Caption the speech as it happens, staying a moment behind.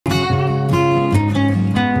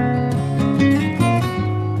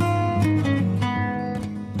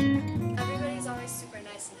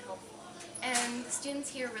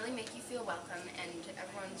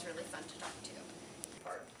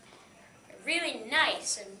really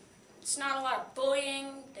nice, and it's not a lot of bullying.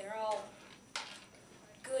 They're all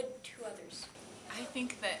good to others. I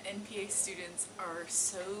think that NPA students are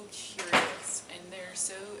so curious and they're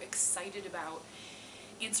so excited about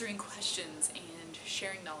answering questions and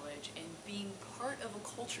sharing knowledge and being part of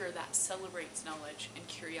a culture that celebrates knowledge and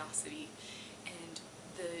curiosity and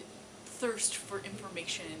the thirst for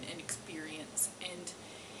information and experience. And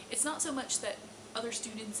it's not so much that other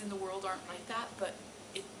students in the world aren't like that, but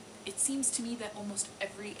it seems to me that almost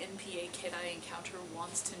every NPA kid I encounter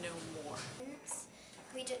wants to know more.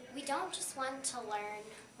 We don't just want to learn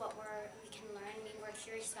what we can learn. I mean, we're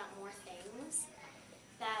curious about more things,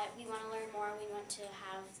 that we want to learn more. We want to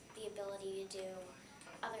have the ability to do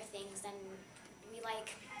other things, and we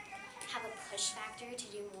have a push factor to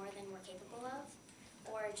do more than we're capable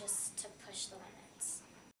of, or just to push the limits.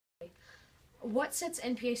 What sets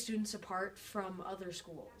NPA students apart from other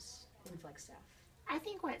schools in Flagstaff? I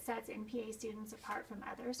think what sets NPA students apart from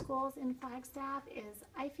other schools in Flagstaff is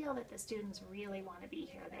I feel that the students really want to be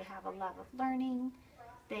here. They have a love of learning,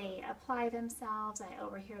 they apply themselves, I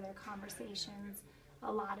overhear their conversations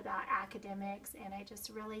a lot about academics, and I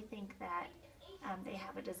just really think that they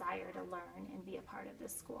have a desire to learn and be a part of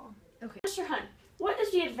this school. Okay. Mr. Hunt, what is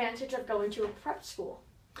the advantage of going to a prep school?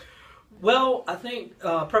 Well, I think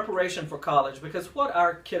preparation for college, because what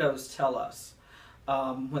our kiddos tell us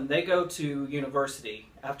when they go to university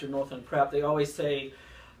after Northland Prep, they always say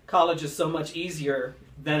college is so much easier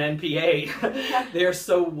than NPA. They're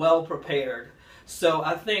so well prepared. So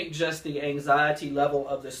I think just the anxiety level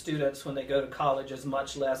of the students when they go to college is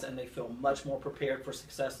much less, and they feel much more prepared for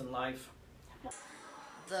success in life.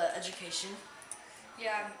 The education.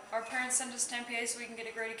 Yeah, our parents send us to NPA so we can get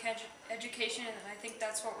a great education, and I think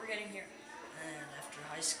that's what we're getting here. And after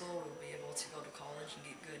high school, we'll be able to go to college and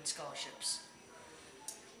get good scholarships.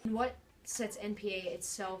 What sets NPA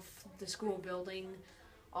itself, the school building,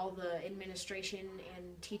 all the administration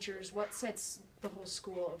and teachers, what sets the whole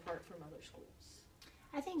school apart from other schools?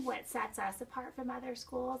 I think what sets us apart from other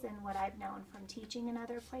schools and what I've known from teaching in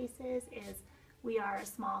other places is we are a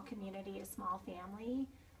small community, a small family.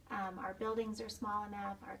 Our buildings are small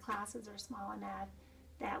enough, our classes are small enough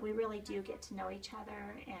that we really do get to know each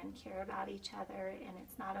other and care about each other, and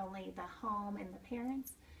it's not only the home and the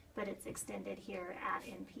parents, but it's extended here at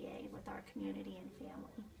NPA with our community and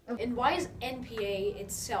family. And why is NPA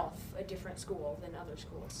itself a different school than other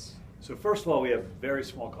schools? So first of all, we have very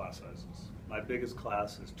small class sizes. My biggest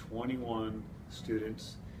class is 21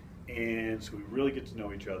 students, and so we really get to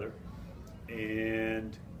know each other.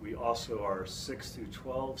 And we also are 6 through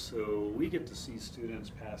 12, so we get to see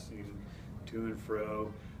students passing to and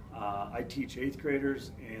fro. I teach 8th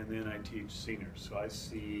graders, and then I teach seniors, so I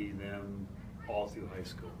see them all through high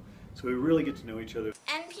school. So we really get to know each other.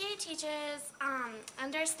 NPA teachers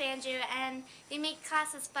understand you, and they make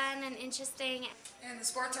classes fun and interesting. And the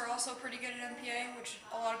sports are also pretty good at NPA, which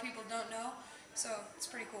a lot of people don't know, so it's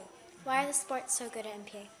pretty cool. Why are the sports so good at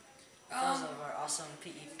NPA? Because of our awesome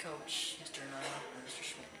PE coach, Mr. Nile and Mr.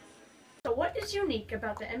 Schmidt. So what is unique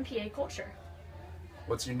about the NPA culture?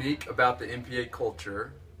 What's unique about the NPA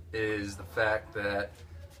culture is the fact that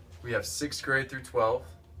we have 6th grade through 12th,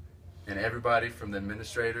 and everybody from the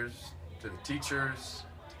administrators to the teachers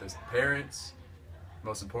to the parents,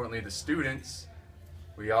 most importantly the students,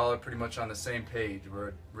 we all are pretty much on the same page. We're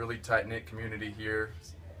a really tight-knit community here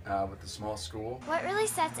with a small school. What really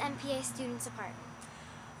sets NPA students apart?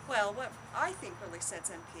 Well, what I think really sets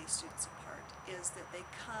NPA students apart is that they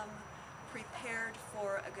come prepared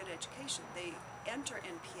for a good education. They enter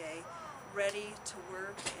NPA ready to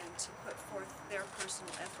work and to put forth their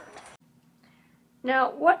personal effort.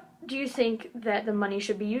 Now, what do you think that the money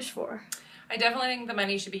should be used for? I definitely think the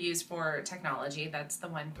money should be used for technology. That's the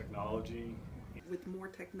one. Technology. With more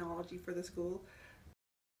technology for the school.